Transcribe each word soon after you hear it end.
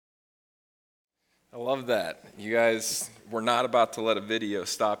I love that. You guys were not about to let a video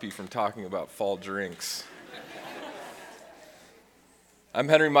stop you from talking about fall drinks. I'm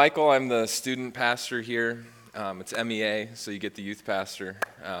Henry Michael. I'm the student pastor here. It's MEA, so you get the youth pastor.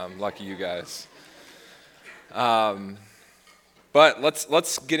 Lucky you guys. But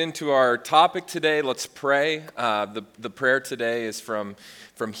let's get into our topic today. Let's pray. The prayer today is from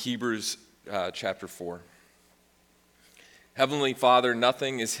Hebrews chapter 4. Heavenly Father,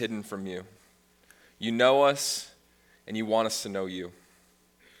 nothing is hidden from you. You know us, and you want us to know you.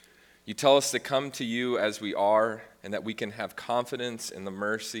 You tell us to come to you as we are, and that we can have confidence in the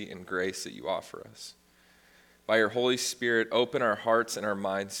mercy and grace that you offer us. By your Holy Spirit, open our hearts and our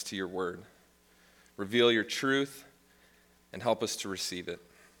minds to your word. Reveal your truth, and help us to receive it.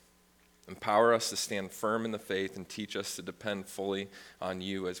 Empower us to stand firm in the faith and teach us to depend fully on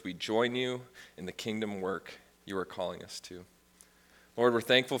you as we join you in the kingdom work you are calling us to. Lord, we're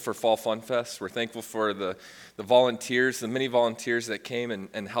thankful for Fall Fun Fest. We're thankful for the volunteers, the many volunteers that came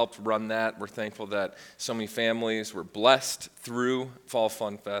and helped run that. We're thankful that so many families were blessed through Fall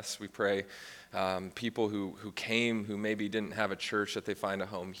Fun Fest. We pray people who came who maybe didn't have a church, that they find a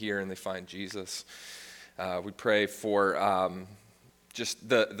home here and they find Jesus. We pray for just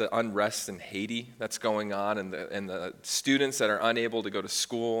the unrest in Haiti that's going on, and the students that are unable to go to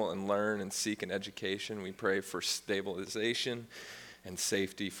school and learn and seek an education. We pray for stabilization and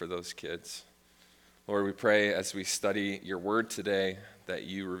safety for those kids. Lord, we pray as we study your word today that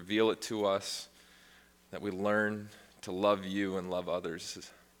you reveal it to us, that we learn to love you and love others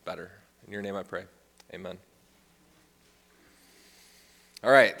better. In your name I pray. Amen.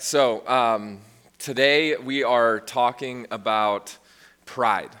 All right, so today we are talking about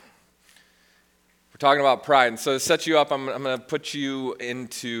pride. We're talking about pride. And so to set you up, I'm going to put you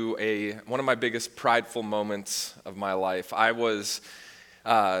into one of my biggest prideful moments of my life. I was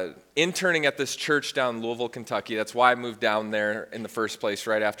interning at this church down in Louisville, Kentucky. That's why I moved down there in the first place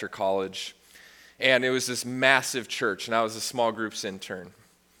right after college. And it was this massive church, and I was a small groups intern.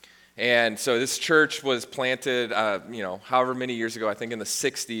 And so this church was planted, however many years ago, I think in the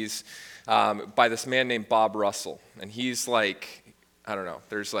 60s, by this man named Bob Russell. And he's like, I don't know,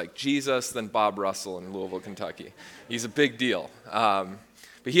 there's like Jesus, then Bob Russell in Louisville, Kentucky. He's a big deal. But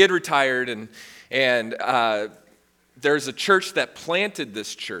he had retired, and there's a church that planted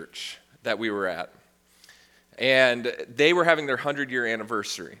this church that we were at. And they were having their 100-year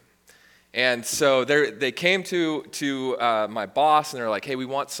anniversary. And so they came to my boss, and they're like, hey, we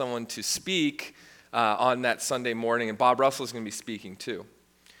want someone to speak on that Sunday morning, and Bob Russell's going to be speaking too.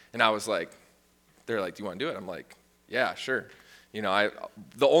 And I was like, they're like, do you want to do it? I'm like, yeah, sure.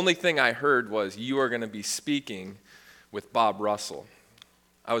 The only thing I heard was, you are going to be speaking with Bob Russell.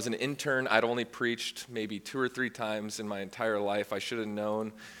 I was an intern. I'd only preached maybe 2 or 3 times in my entire life. I should have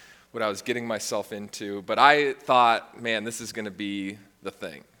known what I was getting myself into. But I thought, man, this is going to be the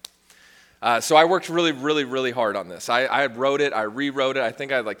thing. So I worked really, really, really hard on this. I wrote it. I rewrote it. I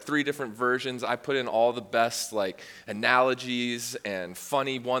think I had like 3 different versions. I put in all the best analogies and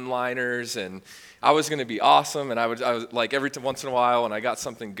funny one-liners, and I was going to be awesome. And I was like every once in a while when I got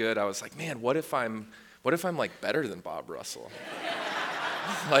something good, I was like, man, what if I'm like better than Bob Russell?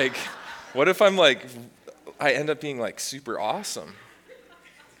 Like, what if I end up being like super awesome?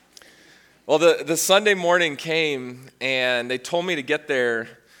 Well, the Sunday morning came, and they told me to get there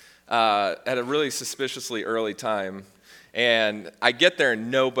at a really suspiciously early time. And I get there,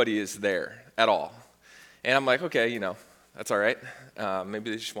 and nobody is there at all. And I'm like, okay, that's all right.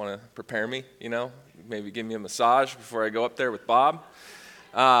 Maybe they just want to prepare me, maybe give me a massage before I go up there with Bob.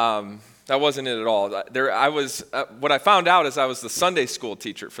 That wasn't it at all. What I found out is I was the Sunday school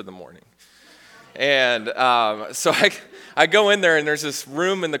teacher for the morning. And so I go in there, and there's this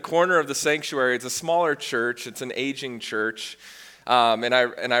room in the corner of the sanctuary. It's a smaller church. It's an aging church. And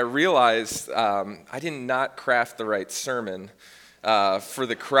I realized I did not craft the right sermon for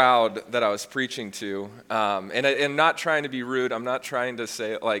the crowd that I was preaching to. And I'm not trying to be rude. I'm not trying to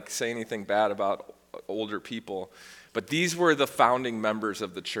say anything bad about older people. But these were the founding members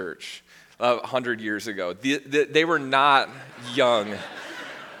of the church 100 years ago. They were not young.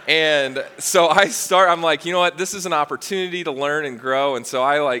 And so I'm like, you know what? This is an opportunity to learn and grow. And so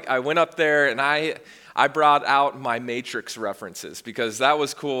I went up there, and I brought out my Matrix references, because that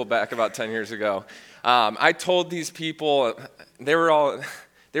was cool back about 10 years ago. I told these people, they were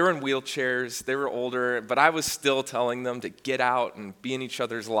in wheelchairs, they were older, but I was still telling them to get out and be in each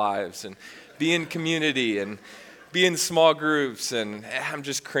other's lives and be in community and be in small groups. And I'm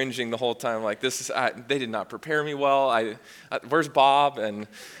just cringing the whole time, like they did not prepare me well. Where's Bob? And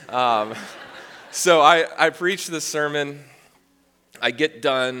so I preached this sermon. I get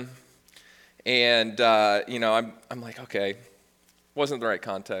done. And, I'm like, okay, wasn't the right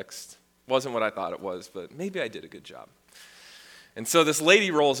context. Wasn't what I thought it was, but maybe I did a good job. And so this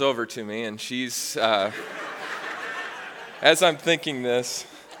lady rolls over to me, and she's, as I'm thinking this,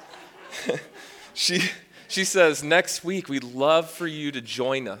 she says, next week, we'd love for you to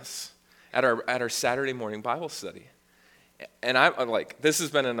join us at our Saturday morning Bible study. And I'm like, this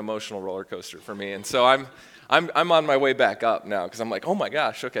has been an emotional roller coaster for me. And so I'm on my way back up now because I'm like, oh my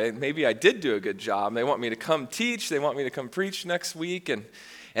gosh, okay, maybe I did do a good job. They want me to come teach. They want me to come preach next week.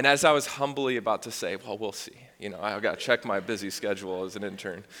 And as I was humbly about to say, well, we'll see. I've got to check my busy schedule as an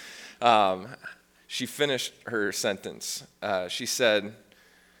intern. She finished her sentence. She said,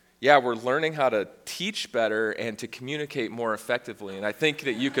 yeah, we're learning how to teach better and to communicate more effectively. And I think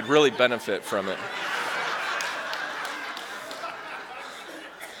that you could really benefit from it.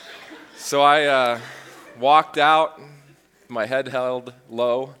 So I walked out, my head held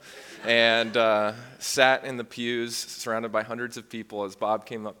low, and sat in the pews surrounded by hundreds of people as Bob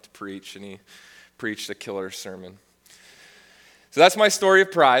came up to preach, and he preached a killer sermon. So that's my story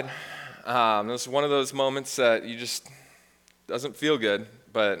of pride. It was one of those moments that you just doesn't feel good,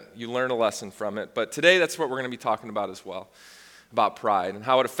 but you learn a lesson from it. But today that's what we're going to be talking about as well, about pride and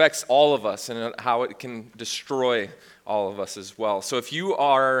how it affects all of us and how it can destroy all of us as well. So if you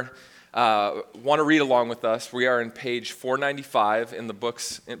want to read along with us, we are in page 495 in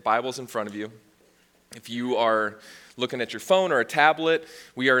the Bibles in front of you. If you are looking at your phone or a tablet,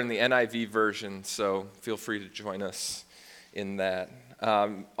 we are in the NIV version, so feel free to join us in that.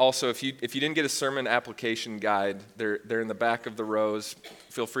 Also, if you didn't get a sermon application guide, they're in the back of the rows.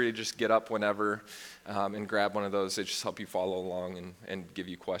 Feel free to just get up whenever and grab one of those. They just help you follow along and give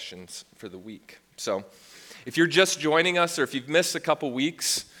you questions for the week. So if you're just joining us or if you've missed a couple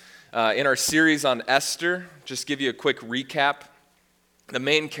weeks in our series on Esther, just give you a quick recap. The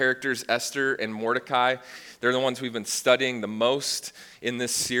main characters, Esther and Mordecai, they're the ones we've been studying the most in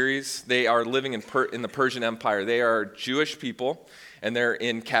this series. They are living in the Persian Empire. They are Jewish people, and they're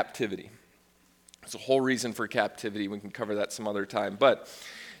in captivity. There's a whole reason for captivity. We can cover that some other time. But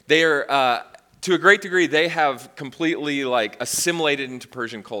they are, to a great degree, they have completely assimilated into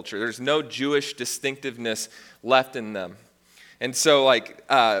Persian culture. There's no Jewish distinctiveness left in them. And so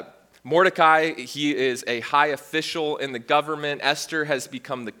Mordecai, he is a high official in the government. Esther has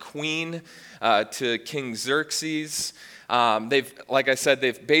become the queen to King Xerxes.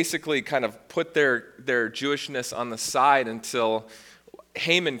 They've basically kind of put their Jewishness on the side until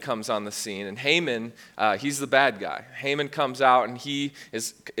Haman comes on the scene. And Haman, he's the bad guy. Haman comes out and he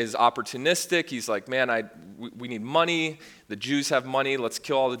is opportunistic. He's like, man, we need money. The Jews have money. Let's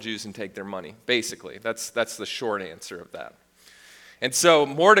kill all the Jews and take their money. Basically, that's the short answer of that. And so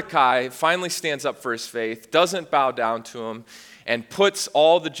Mordecai finally stands up for his faith, doesn't bow down to him, and puts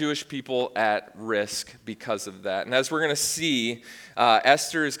all the Jewish people at risk because of that. And as we're going to see,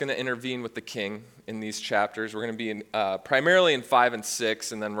 Esther is going to intervene with the king in these chapters. We're going to be primarily in 5 and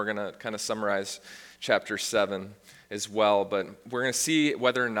 6, and then we're going to kind of summarize chapter 7 as well. But we're going to see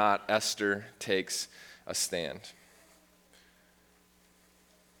whether or not Esther takes a stand.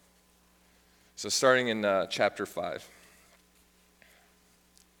 So starting in chapter 5.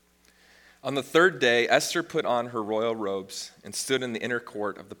 On the third day, Esther put on her royal robes and stood in the inner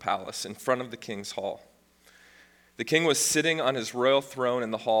court of the palace in front of the king's hall. The king was sitting on his royal throne in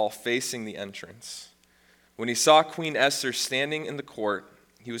the hall facing the entrance. When he saw Queen Esther standing in the court,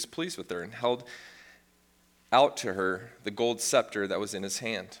 he was pleased with her and held out to her the gold scepter that was in his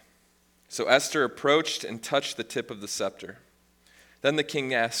hand. So Esther approached and touched the tip of the scepter. Then the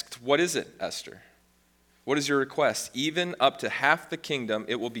king asked, "What is it, Esther? What is your request? Even up to half the kingdom,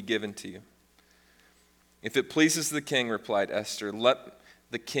 it will be given to you." "If it pleases the king," replied Esther, "let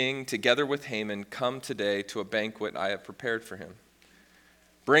the king, together with Haman, come today to a banquet I have prepared for him."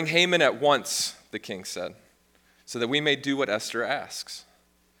 "Bring Haman at once," the king said, "so that we may do what Esther asks."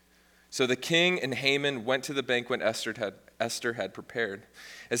 So the king and Haman went to the banquet Esther had prepared.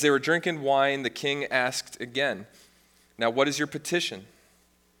 As they were drinking wine, the king asked again, "Now what is your petition?"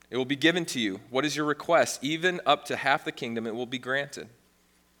 "It will be given to you. What is your request? Even up to half the kingdom, it will be granted."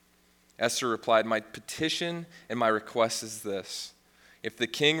 Esther replied, "My petition and my request is this. If the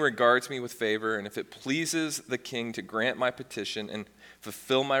king regards me with favor, and if it pleases the king to grant my petition and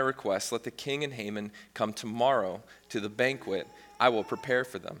fulfill my request, let the king and Haman come tomorrow to the banquet I will prepare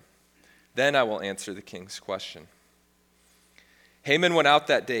for them. Then I will answer the king's question." Haman went out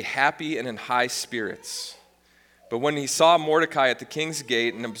that day happy and in high spirits. But when he saw Mordecai at the king's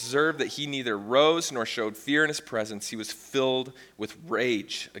gate and observed that he neither rose nor showed fear in his presence, he was filled with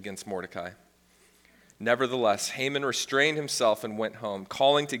rage against Mordecai. Nevertheless, Haman restrained himself and went home,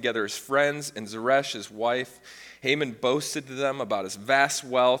 calling together his friends and Zeresh, his wife. Haman boasted to them about his vast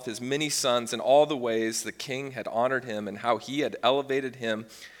wealth, his many sons, and all the ways the king had honored him and how he had elevated him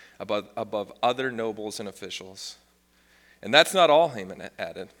above other nobles and officials. And that's not all, Haman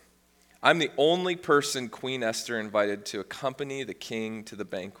added. I'm the only person Queen Esther invited to accompany the king to the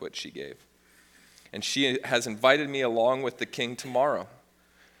banquet she gave. And she has invited me along with the king tomorrow.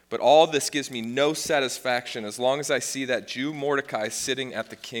 But all this gives me no satisfaction as long as I see that Jew Mordecai sitting at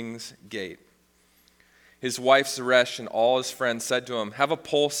the king's gate. His wife Zeresh and all his friends said to him, have a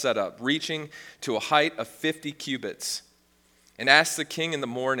pole set up, reaching to a height of 50 cubits, and ask the king in the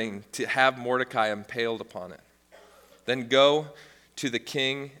morning to have Mordecai impaled upon it. Then go to the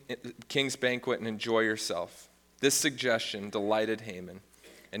king's banquet and enjoy yourself. This suggestion delighted Haman,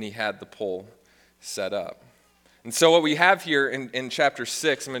 and he had the pole set up. And so what we have here in chapter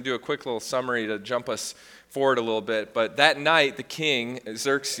 6, I'm going to do a quick little summary to jump us forward a little bit. But that night, the king,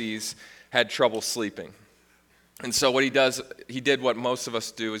 Xerxes, had trouble sleeping. And so what he did what most of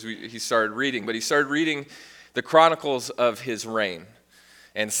us do, is he started reading. But he started reading the chronicles of his reign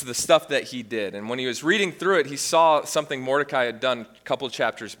and so the stuff that he did. And when he was reading through it, he saw something Mordecai had done a couple of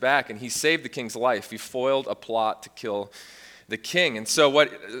chapters back, and he saved the king's life. He foiled a plot to kill the king. And so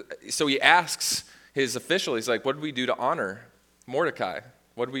he asks his official, he's like, what did we do to honor Mordecai?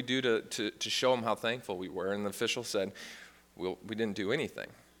 What did we do to show him how thankful we were? And the official said, we didn't do anything.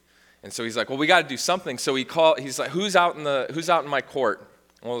 And so he's like, well, we got to do something. So he's like, who's out in my court?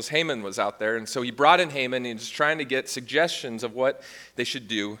 Well, this Haman was out there. And so he brought in Haman, and he was trying to get suggestions of what they should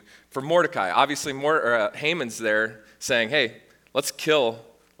do for Mordecai. Obviously, Haman's there saying, hey, let's kill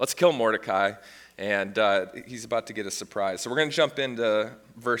Mordecai. And he's about to get a surprise. So we're going to jump into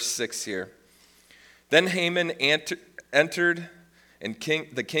verse 6 here. Then Haman entered, and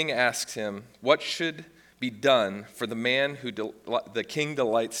the king asked him, what should be done for the man who the king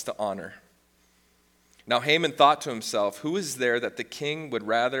delights to honor? Now Haman thought to himself, who is there that the king would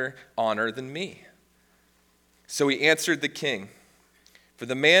rather honor than me? So he answered the king, for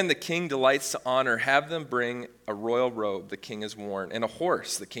the man the king delights to honor, have them bring a royal robe the king has worn, and a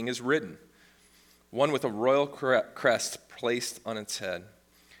horse the king has ridden, one with a royal crest placed on its head.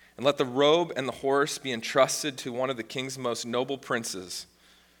 And let the robe and the horse be entrusted to one of the king's most noble princes.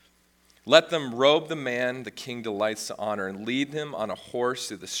 Let them robe the man the king delights to honor and lead him on a horse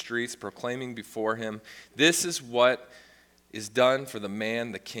through the streets, proclaiming before him, this is what is done for the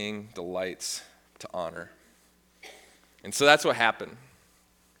man the king delights to honor. And so that's what happened.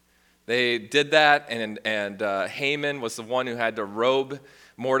 They did that, and Haman was the one who had to robe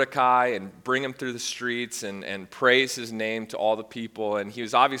Mordecai and bring him through the streets and praise his name to all the people. And he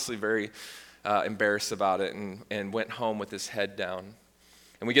was obviously very embarrassed about it and went home with his head down.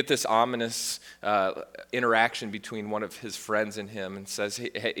 And we get this ominous interaction between one of his friends and him, and says,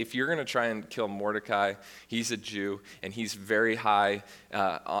 hey, if you're going to try and kill Mordecai, he's a Jew, and he's very high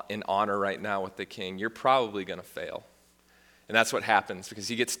in honor right now with the king. You're probably going to fail. And that's what happens, because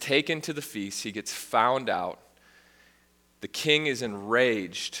he gets taken to the feast. He gets found out. The king is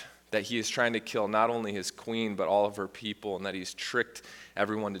enraged that he is trying to kill not only his queen, but all of her people, and that he's tricked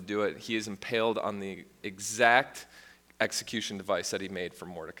everyone to do it. He is impaled on the exact execution device that he made for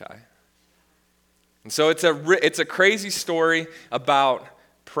Mordecai. And so it's a crazy story about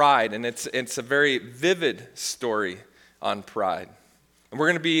pride, and it's a very vivid story on pride. And we're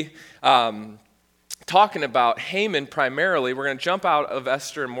going to be talking about Haman primarily. We're going to jump out of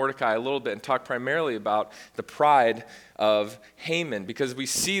Esther and Mordecai a little bit and talk primarily about the pride of Haman, because we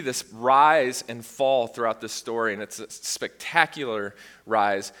see this rise and fall throughout this story, and it's a spectacular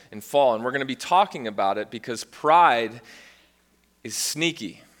rise and fall. And we're going to be talking about it because pride is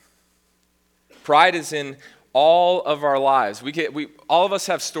sneaky. Pride is in all of our lives. All of us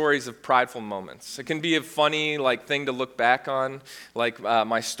have stories of prideful moments. It can be a funny thing to look back on, like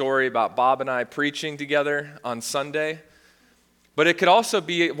my story about Bob and I preaching together on Sunday. But it could also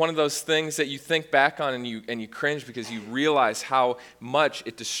be one of those things that you think back on and you cringe because you realize how much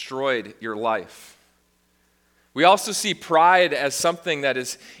it destroyed your life. We also see pride as something that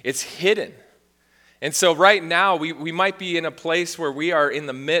it's hidden. And so right now, we might be in a place where we are in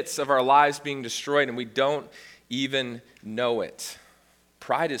the midst of our lives being destroyed and we don't even know it.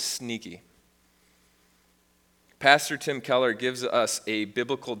 Pride is sneaky. Pastor Tim Keller gives us a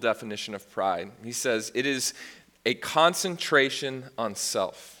biblical definition of pride. He says, it is a concentration on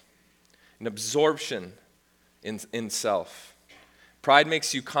self, an absorption in self. Pride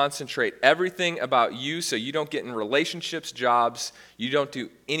makes you concentrate everything about you so you don't get in relationships, jobs, you don't do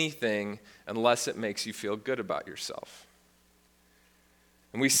anything unless it makes you feel good about yourself.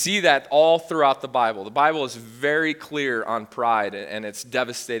 And we see that all throughout the Bible. The Bible is very clear on pride and its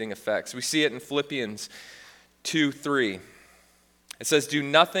devastating effects. We see it in Philippians 2:3. It says, "Do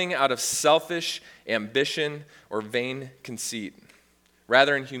nothing out of selfish ambition or vain conceit.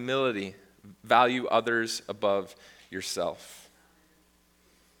 Rather, in humility, value others above yourself."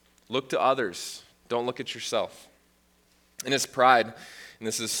 Look to others. Don't look at yourself. In his pride, and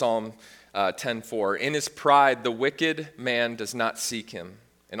this is Psalm 10:4, "In his pride, the wicked man does not seek him.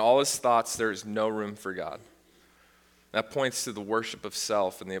 In all his thoughts, there is no room for God." That points to the worship of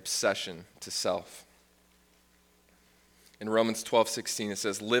self and the obsession to self. In Romans 12:16, it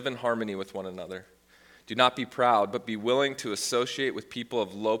says, "Live in harmony with one another. Do not be proud, but be willing to associate with people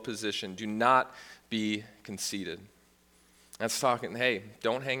of low position. Do not be conceited." That's talking, hey,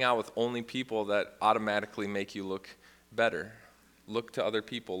 don't hang out with only people that automatically make you look better. Look to other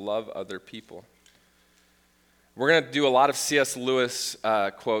people. Love other people. We're going to do a lot of C.S. Lewis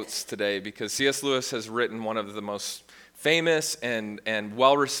quotes today because C.S. Lewis has written one of the most famous and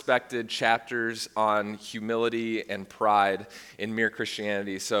well-respected chapters on humility and pride in Mere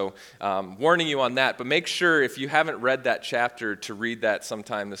Christianity. So warning you on that, but make sure if you haven't read that chapter to read that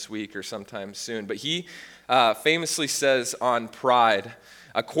sometime this week or sometime soon. But he famously says on pride,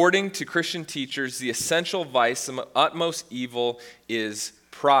 "According to Christian teachers, the essential vice, the utmost evil is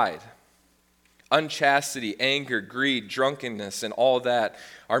pride. Unchastity, anger, greed, drunkenness, and all that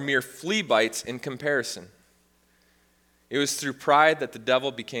are mere flea bites in comparison. It was through pride that the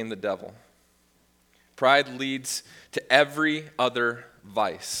devil became the devil. Pride leads to every other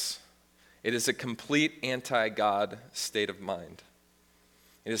vice. It is a complete anti-God state of mind.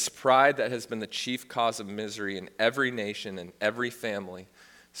 It is pride that has been the chief cause of misery in every nation and every family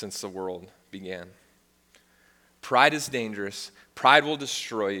since the world began. Pride is dangerous. Pride will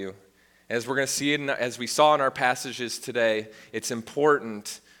destroy you. As we're going to see, as we saw in our passages today, it's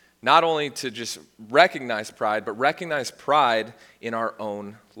important not only to just recognize pride, but recognize pride in our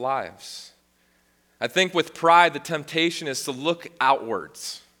own lives. I think with pride, the temptation is to look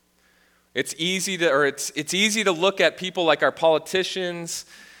outwards. It's easy to look at people like our politicians,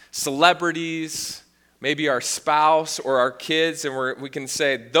 celebrities, maybe our spouse or our kids, and we can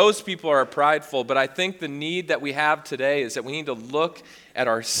say those people are prideful. But I think the need that we have today is that we need to look at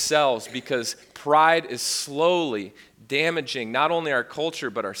ourselves, because pride is slowly damaging not only our culture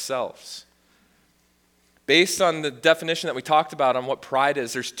but ourselves. Based on the definition that we talked about on what pride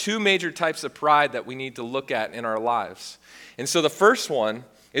is, there's two major types of pride that we need to look at in our lives. And so the first one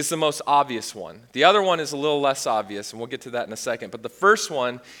is the most obvious one. The other one is a little less obvious, and we'll get to that in a second. But the first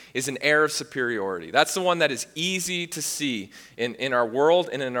one is an air of superiority. That's the one that is easy to see in our world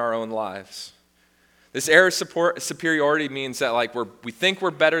and in our own lives. This air of superiority means that we think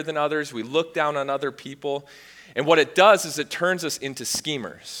we're better than others, we look down on other people, and what it does is it turns us into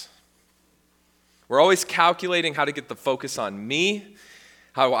schemers. We're always calculating how to get the focus on me,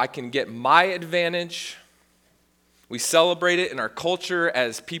 how I can get my advantage. We celebrate it in our culture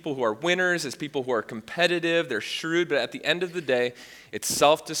as people who are winners, as people who are competitive, they're shrewd, but at the end of the day, it's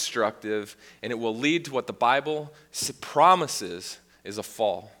self-destructive, and it will lead to what the Bible promises is a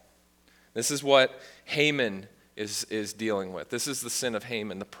fall. This is what Haman is dealing with. This is the sin of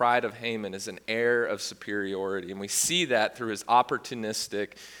Haman. The pride of Haman is an air of superiority, and we see that through his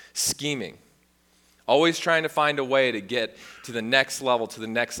opportunistic scheming. Always trying to find a way to get to the next level, to the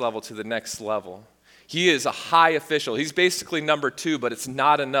next level, to the next level. He is a high official. He's basically number 2, but it's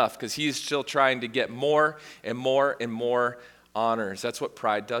not enough because he's still trying to get more and more and more honors. That's what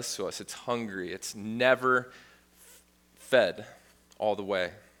pride does to us. It's hungry. It's never fed all the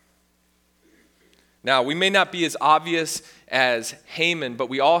way. Now, we may not be as obvious as Haman, but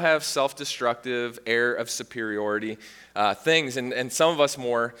we all have self-destructive, air of superiority things, and some of us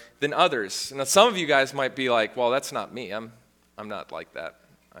more than others. Now, some of you guys might be like, well, that's not me. I'm not like that.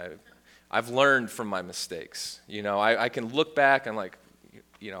 I've learned from my mistakes. I can look back and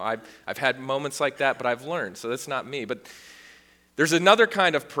I've had moments like that, but I've learned, so that's not me. But there's another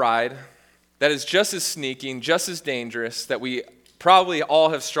kind of pride that is just as sneaking, just as dangerous, that we probably all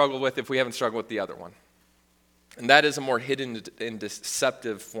have struggled with if we haven't struggled with the other one. And that is a more hidden and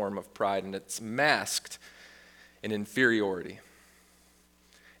deceptive form of pride, and it's masked in inferiority.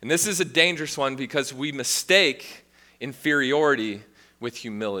 And this is a dangerous one because we mistake inferiority with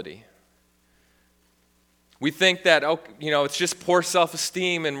humility. We think that, it's just poor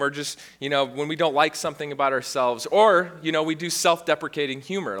self-esteem, and we're just, when we don't like something about ourselves. Or, we do self-deprecating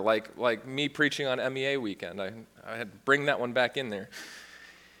humor, like me preaching on MEA weekend. I had to bring that one back in there.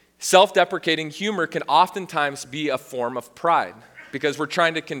 Self-deprecating humor can oftentimes be a form of pride because we're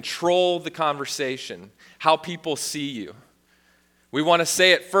trying to control the conversation, how people see you. We want to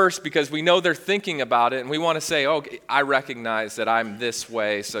say it first because we know they're thinking about it, and we want to say, oh, I recognize that I'm this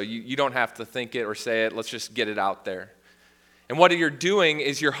way, so you don't have to think it or say it. Let's just get it out there. And what you're doing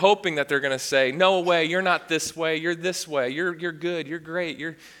is you're hoping that they're going to say, no way, you're not this way, you're this way, you're good, you're great,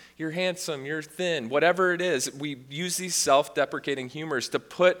 you're handsome, you're thin, whatever it is. We use these self-deprecating humors to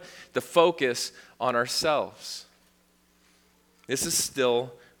put the focus on ourselves. This is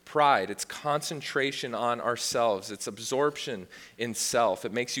still pride. It's concentration on ourselves. It's absorption in self.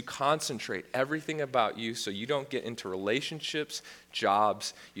 It makes you concentrate everything about you so you don't get into relationships,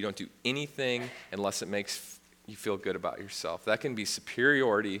 jobs. You don't do anything unless it makes you feel good about yourself. That can be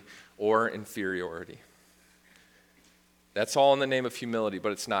superiority or inferiority. That's all in the name of humility,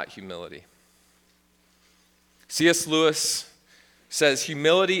 but it's not humility. C.S. Lewis says,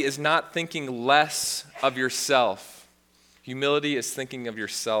 humility is not thinking less of yourself. Humility is thinking of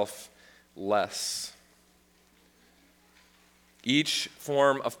yourself less. Each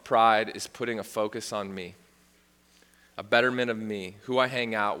form of pride is putting a focus on me, a betterment of me, who I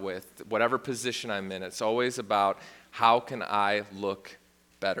hang out with, whatever position I'm in. It's always about how can I look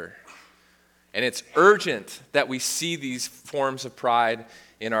better. And it's urgent that we see these forms of pride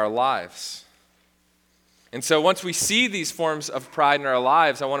in our lives. And so once we see these forms of pride in our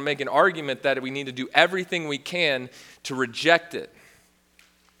lives, I want to make an argument that we need to do everything we can to reject it.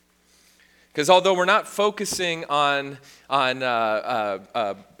 Because although we're not focusing on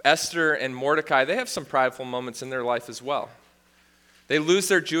Esther and Mordecai, they have some prideful moments in their life as well. They lose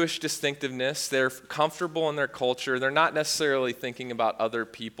their Jewish distinctiveness. They're comfortable in their culture. They're not necessarily thinking about other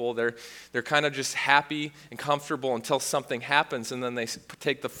people. They're kind of just happy and comfortable until something happens, and then they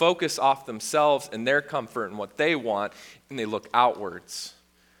take the focus off themselves and their comfort and what they want, and they look outwards.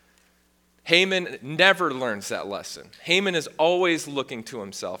 Haman never learns that lesson. Haman is always looking to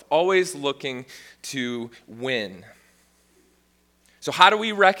himself, always looking to win. So how do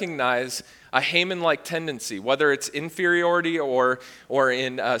we recognize a Haman-like tendency, whether it's inferiority or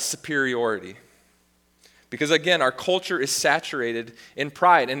in superiority? Because again, our culture is saturated in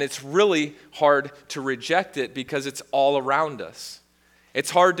pride, and it's really hard to reject it because it's all around us.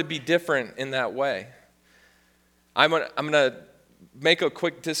 It's hard to be different in that way. I'm going to make a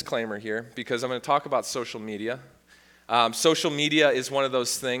quick disclaimer here because I'm going to talk about social media. Social media is one of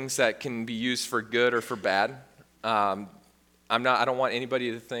those things that can be used for good or for bad. I don't want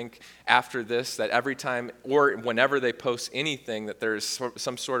anybody to think after this that every time or whenever they post anything that there's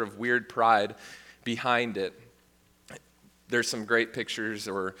some sort of weird pride behind it. There's some great pictures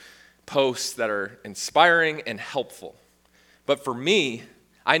or posts that are inspiring and helpful. But for me,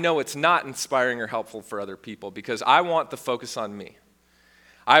 I know it's not inspiring or helpful for other people because I want the focus on me.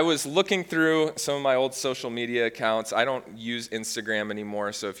 I was looking through some of my old social media accounts. I don't use Instagram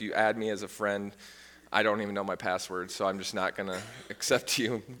anymore, so if you add me as a friend, I don't even know my password, so I'm just not going to accept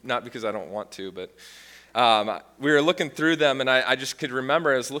you, not because I don't want to, but we were looking through them, and I just could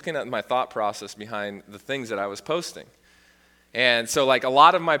remember I was looking at my thought process behind the things that I was posting. And so like a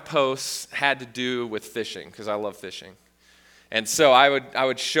lot of my posts had to do with fishing, because I love fishing. And so I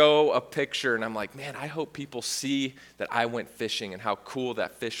would show a picture, and I'm like, man, I hope people see that I went fishing and how cool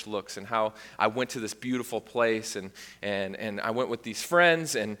that fish looks and how I went to this beautiful place and I went with these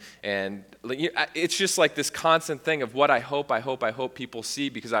friends and it's just like this constant thing of what I hope people see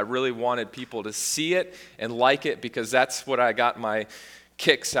because I really wanted people to see it and like it because that's what I got my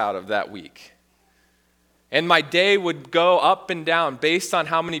kicks out of that week. And my day would go up and down based on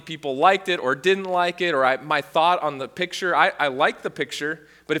how many people liked it or didn't like it or my thought on the picture. I liked the picture,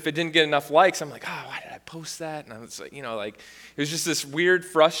 but if it didn't get enough likes, I'm like, oh, why did I post that? And I was like, it was just this weird,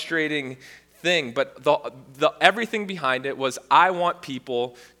 frustrating thing. But the everything behind it was I want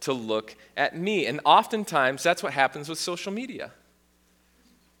people to look at me. And oftentimes, that's what happens with social media.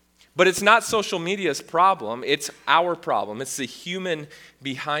 But it's not social media's problem. It's our problem. It's the human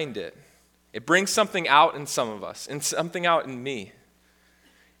behind it. It brings something out in some of us and something out in me.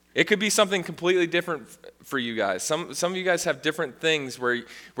 It could be something completely different for you guys. Some of you guys have different things where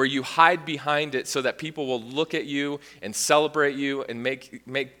you hide behind it so that people will look at you and celebrate you and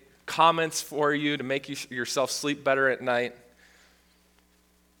make comments for you to make yourself sleep better at night.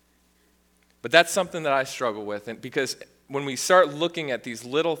 But that's something that I struggle with, and because when we start looking at these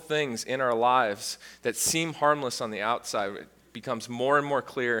little things in our lives that seem harmless on the outside, it becomes more and more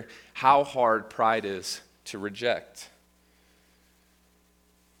clear how hard pride is to reject.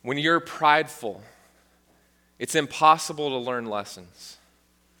 When you're prideful, it's impossible to learn lessons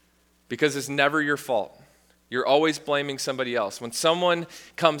because it's never your fault. You're always blaming somebody else. When someone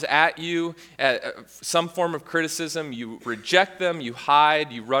comes at you at some form of criticism, you reject them, you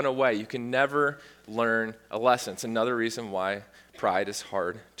hide, you run away. You can never learn a lesson. It's another reason why pride is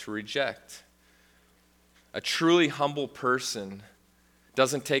hard to reject. A truly humble person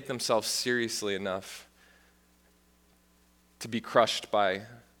doesn't take themselves seriously enough to be crushed by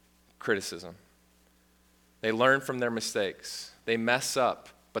criticism. They learn from their mistakes. They mess up,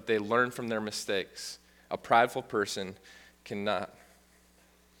 but they learn from their mistakes. A prideful person cannot.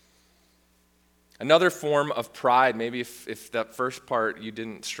 Another form of pride, maybe if that first part you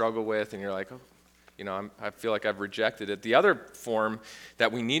didn't struggle with and you're like, I feel like I've rejected it. The other form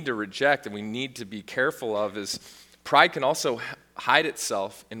that we need to reject and we need to be careful of is pride can also hide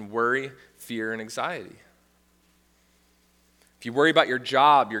itself in worry, fear, and anxiety. If you worry about your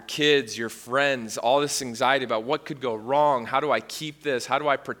job, your kids, your friends, all this anxiety about what could go wrong, how do I keep this, how do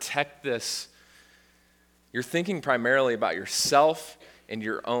I protect this, you're thinking primarily about yourself and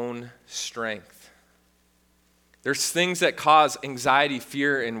your own strength. There's things that cause anxiety,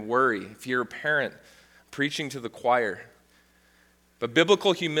 fear, and worry. If you're a parent preaching to the choir. But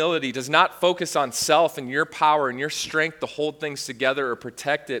biblical humility does not focus on self and your power and your strength to hold things together or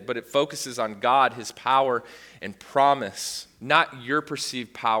protect it, but it focuses on God, his power and promise, not your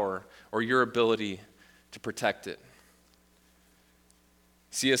perceived power or your ability to protect it.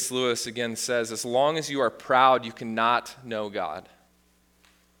 C.S. Lewis again says, as long as you are proud, you cannot know God.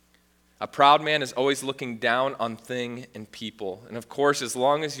 A proud man is always looking down on thing and people. And of course, as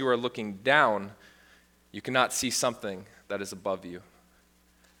long as you are looking down, you cannot see something that is above you.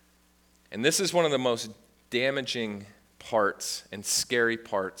 And this is one of the most damaging parts and scary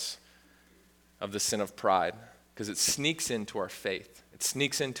parts of the sin of pride, because it sneaks into our faith. It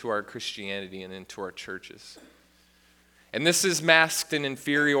sneaks into our Christianity and into our churches. And this is masked in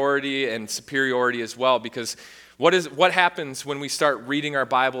inferiority and superiority as well, because what happens when we start reading our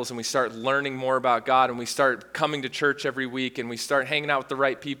Bibles and we start learning more about God and we start coming to church every week and we start hanging out with the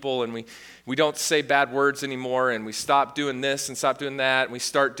right people and we don't say bad words anymore and we stop doing this and stop doing that and we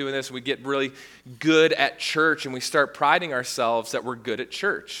start doing this and we get really good at church and we start priding ourselves that we're good at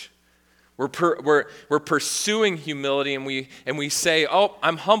church. We're pursuing humility and we say, oh,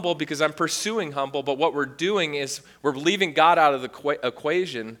 I'm humble because I'm pursuing humble, but what we're doing is we're leaving God out of the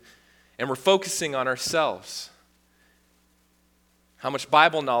equation and we're focusing on ourselves. How much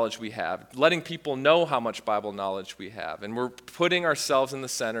Bible knowledge we have, letting people know how much Bible knowledge we have, and we're putting ourselves in the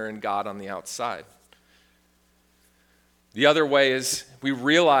center and God on the outside. The other way is we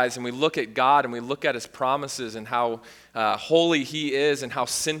realize and we look at God and we look at his promises and how holy he is and how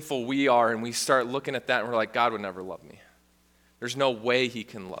sinful we are, and we start looking at that and we're like, God would never love me. There's no way he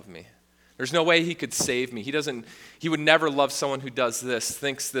can love me. There's no way he could save me. He would never love someone who does this,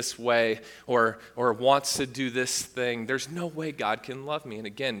 thinks this way, or wants to do this thing. There's no way God can love me. And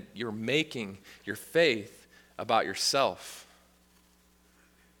again, you're making your faith about yourself.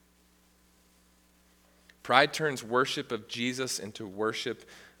 Pride turns worship of Jesus into worship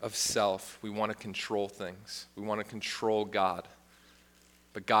of self. We want to control things. We want to control God.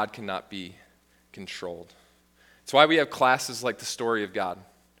 But God cannot be controlled. That's why we have classes like the Story of God.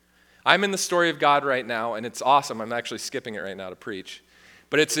 I'm in the Story of God right now, and it's awesome. I'm actually skipping it right now to preach.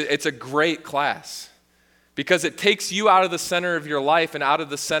 But it's a great class because it takes you out of the center of your life and out of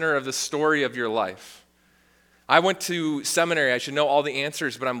the center of the story of your life. I went to seminary. I should know all the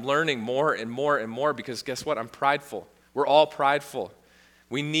answers, but I'm learning more and more and more because guess what? I'm prideful. We're all prideful.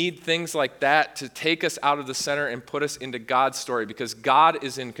 We need things like that to take us out of the center and put us into God's story because God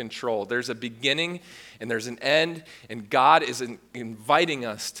is in control. There's a beginning and there's an end, and God is inviting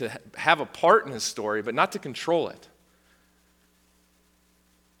us to have a part in his story, but not to control it.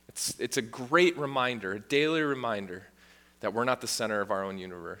 It's a great reminder, a daily reminder that we're not the center of our own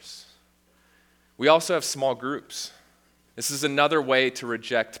universe. We also have small groups. This is another way to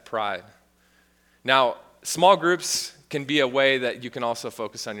reject pride. Now, small groups can be a way that you can also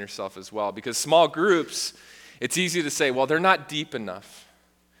focus on yourself as well, because small groups, it's easy to say, well, they're not deep enough.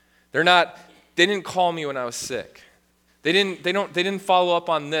 They didn't call me when I was sick. They didn't follow up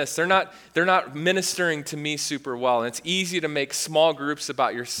on this. They're not ministering to me super well. And it's easy to make small groups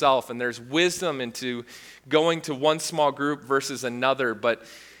about yourself, and there's wisdom into going to one small group versus another, but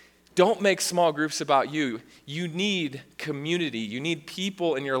don't make small groups about you. You need community. You need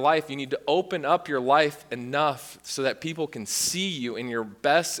people in your life. You need to open up your life enough so that people can see you in your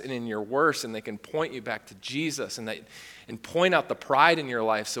best and in your worst, and they can point you back to Jesus and point out the pride in your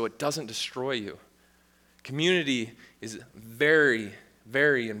life so it doesn't destroy you. Community is very,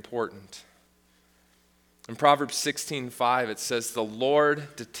 very important. In Proverbs 16:5, it says, "The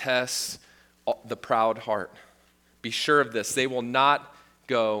Lord detests the proud heart. Be sure of this, they will not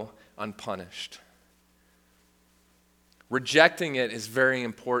go unpunished." Rejecting it is very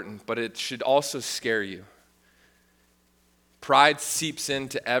important, but it should also scare you. Pride seeps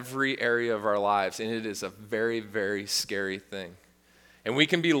into every area of our lives, and it is a very, very scary thing. And we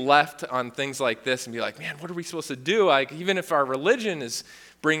can be left on things like this and be like, man, what are we supposed to do? Like, even if our religion is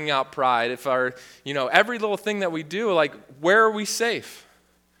bringing out pride, if our, every little thing that we do, like, where are we safe?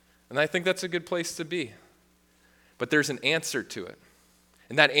 And I think that's a good place to be. But there's an answer to it.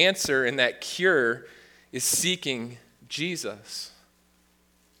 And that answer and that cure is seeking Jesus.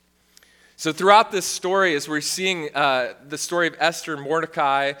 So throughout this story, as we're seeing the story of Esther,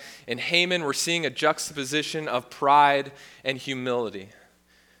 Mordecai, and Haman, we're seeing a juxtaposition of pride and humility.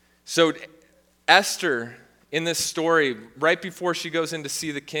 So Esther, in this story, right before she goes in to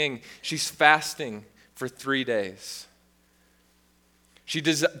see the king, she's fasting for 3 days. She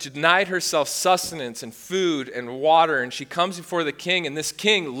denied herself sustenance and food and water, and she comes before the king, and this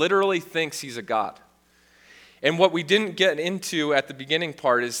king literally thinks he's a god. And what we didn't get into at the beginning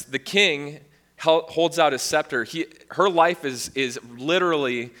part is the king holds out his scepter. Her life is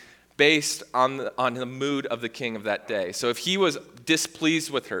literally based on the mood of the king of that day. So if he was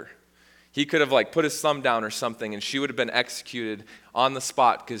displeased with her, he could have put his thumb down or something, and she would have been executed on the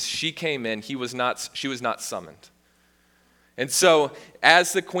spot because she came in. She was not summoned. And so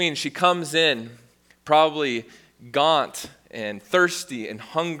as the queen, she comes in probably gaunt and thirsty and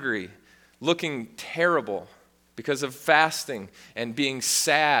hungry, looking terrible because of fasting and being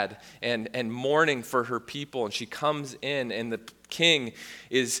sad and mourning for her people. And she comes in, and the king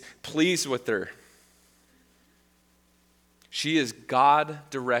is pleased with her. She is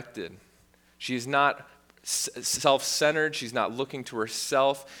God-directed. She is not self-centered. She's not looking to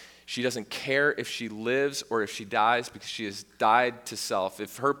herself. She doesn't care if she lives or if she dies because she has died to self.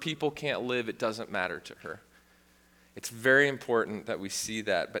 If her people can't live, it doesn't matter to her. It's very important that we see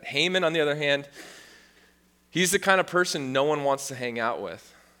that. But Haman, on the other hand, he's the kind of person no one wants to hang out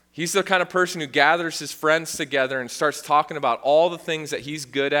with. He's the kind of person who gathers his friends together and starts talking about all the things that he's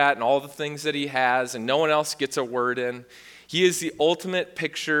good at and all the things that he has, and no one else gets a word in. He is the ultimate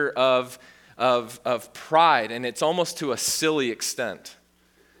picture of pride, and it's almost to a silly extent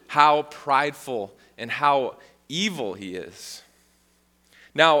how prideful and how evil he is.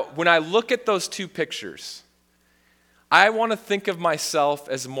 Now, when I look at those two pictures, I want to think of myself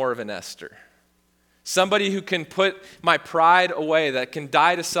as more of an Esther. Somebody who can put my pride away, that can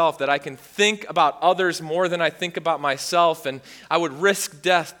die to self, that I can think about others more than I think about myself, and I would risk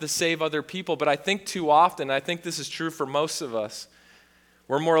death to save other people. But I think too often, I think this is true for most of us,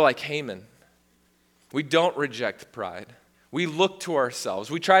 we're more like Haman. We don't reject pride. We look to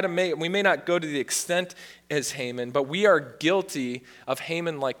ourselves. We may not go to the extent as Haman, but we are guilty of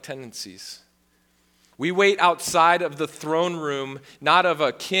Haman-like tendencies. We wait outside of the throne room, not of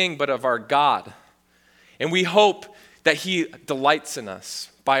a king, but of our God. And we hope that he delights in us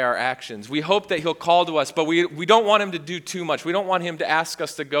by our actions. We hope that he'll call to us, but we don't want him to do too much. We don't want him to ask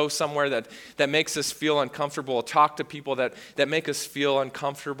us to go somewhere that makes us feel uncomfortable, talk to people that make us feel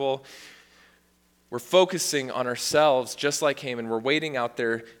uncomfortable. We're focusing on ourselves just like Haman. We're waiting out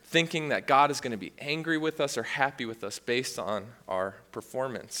there thinking that God is going to be angry with us or happy with us based on our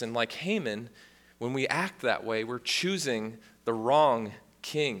performance. And like Haman, when we act that way, we're choosing the wrong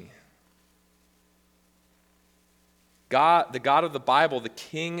king. God, the God of the Bible, the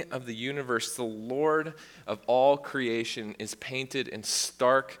King of the universe, the Lord of all creation, is painted in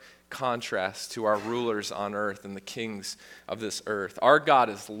stark contrast to our rulers on earth and the kings of this earth. Our God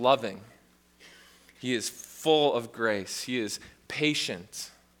is loving. He is full of grace. He is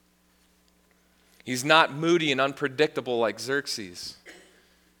patient. He's not moody and unpredictable like Xerxes.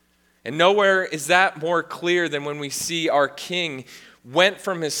 And nowhere is that more clear than when we see our king went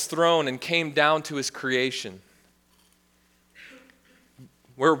from his throne and came down to his creation.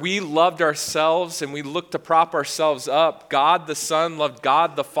 Where we loved ourselves and we looked to prop ourselves up, God the Son loved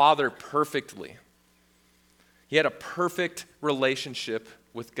God the Father perfectly. He had a perfect relationship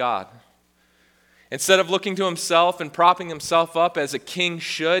with God. Instead of looking to himself and propping himself up as a king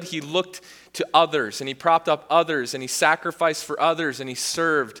should, he looked to others and he propped up others and he sacrificed for others and he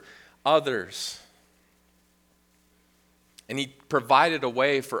served others. And he provided a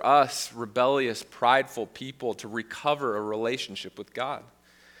way for us, rebellious, prideful people, to recover a relationship with God.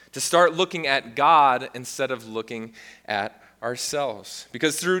 To start looking at God instead of looking at ourselves.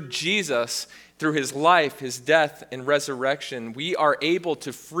 Because through Jesus, through his life, his death, and resurrection, we are able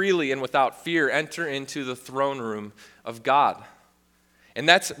to freely and without fear enter into the throne room of God. And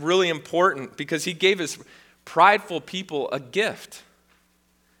that's really important because he gave his prideful people a gift.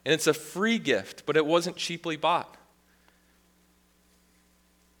 And it's a free gift, but it wasn't cheaply bought.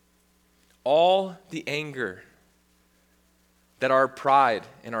 All the anger that our pride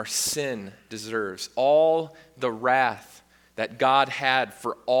and our sin deserves, all the wrath that God had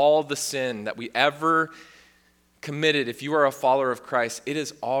for all the sin that we ever committed, if you are a follower of Christ, it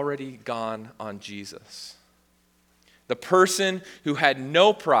is already gone on Jesus. The person who had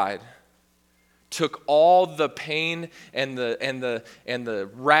no pride took all the pain and the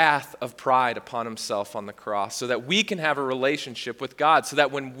wrath of pride upon himself on the cross so that we can have a relationship with God, so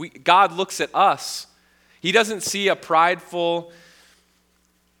that when God looks at us, he doesn't see a prideful,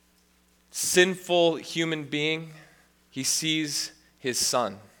 sinful human being. He sees his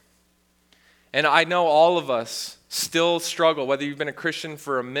son. And I know all of us still struggle, whether you've been a Christian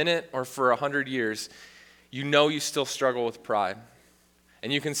for a minute or for 100 years, you know you still struggle with pride.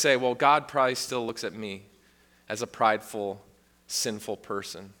 And you can say, well, God probably still looks at me as a prideful, sinful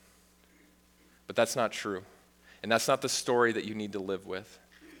person. But that's not true. And that's not the story that you need to live with.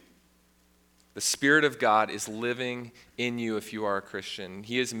 The Spirit of God is living in you if you are a Christian.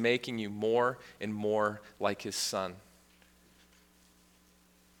 He is making you more and more like his son.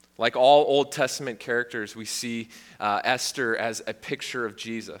 Like all Old Testament characters, we see Esther as a picture of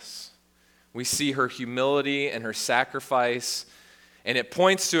Jesus. We see her humility and her sacrifice, and it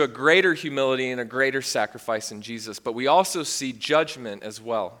points to a greater humility and a greater sacrifice in Jesus. But we also see judgment as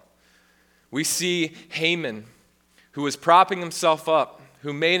well. We see Haman, who was propping himself up,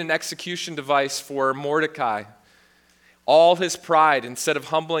 who made an execution device for Mordecai. All his pride, instead of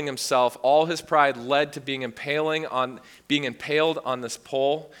humbling himself, all his pride led to being impaled on this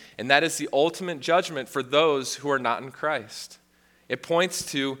pole, and that is the ultimate judgment for those who are not in Christ. It points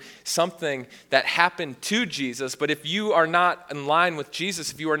to something that happened to Jesus, but if you are not in line with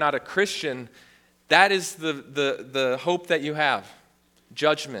Jesus, if you are not a Christian, that is the hope that you have,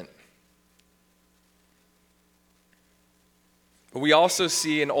 judgment. But we also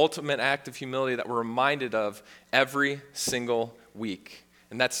see an ultimate act of humility that we're reminded of every single week,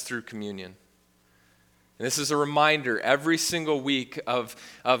 and that's through communion. And this is a reminder every single week of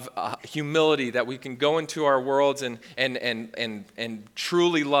humility that we can go into our worlds and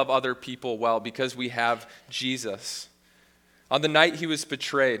truly love other people well because we have Jesus. On the night he was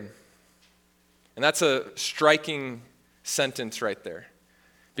betrayed, and that's a striking sentence right there.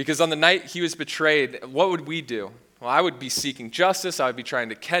 Because on the night he was betrayed, what would we do? Well, I would be seeking justice. I would be trying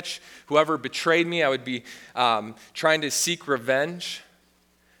to catch whoever betrayed me. I would be trying to seek revenge.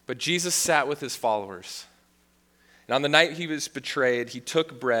 But Jesus sat with his followers. And on the night he was betrayed, he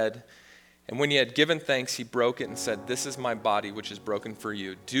took bread, and when he had given thanks, he broke it and said, "This is my body, which is broken for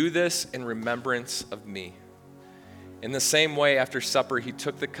you. Do this in remembrance of me." In the same way, after supper, he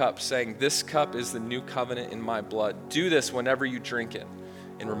took the cup, saying, "This cup is the new covenant in my blood. Do this whenever you drink it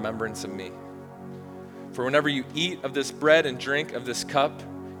in remembrance of me. For whenever you eat of this bread and drink of this cup,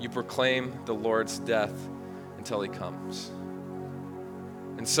 you proclaim the Lord's death until he comes."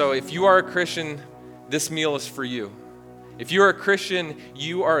 And so if you are a Christian, this meal is for you. If you are a Christian,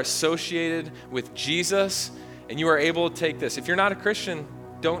 you are associated with Jesus, and you are able to take this. If you're not a Christian,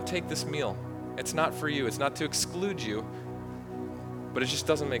 don't take this meal. It's not for you. It's not to exclude you, but it just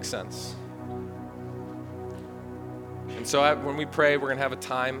doesn't make sense. And so when we pray, we're going to have a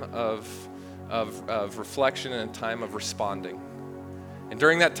time of reflection and a time of responding. And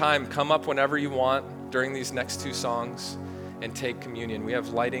during that time, come up whenever you want during these next two songs and take communion. We have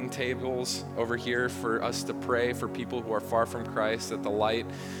lighting tables over here for us to pray for people who are far from Christ, that the light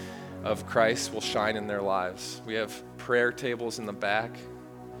of Christ will shine in their lives. We have prayer tables in the back,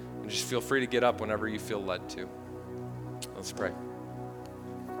 and just feel free to get up whenever you feel led to. Let's pray.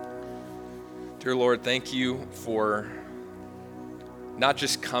 Dear Lord, thank you for not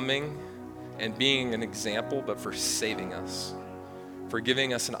just coming and being an example, but for saving us, for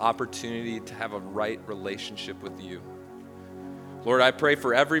giving us an opportunity to have a right relationship with you. Lord, I pray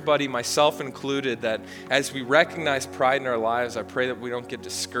for everybody, myself included, that as we recognize pride in our lives, I pray that we don't get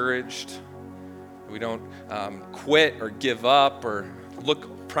discouraged, we don't quit or give up or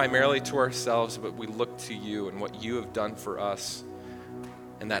look primarily to ourselves, but we look to you and what you have done for us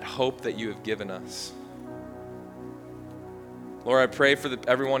and that hope that you have given us. Lord, I pray for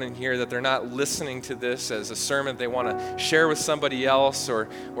everyone in here that they're not listening to this as a sermon they want to share with somebody else or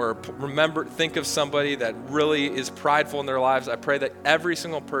think of somebody that really is prideful in their lives. I pray that every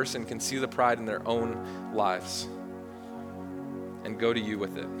single person can see the pride in their own lives and go to you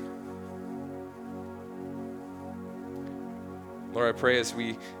with it. Lord, I pray as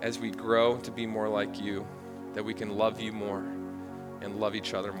we grow to be more like you, that we can love you more and love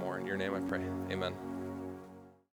each other more. In your name I pray. Amen.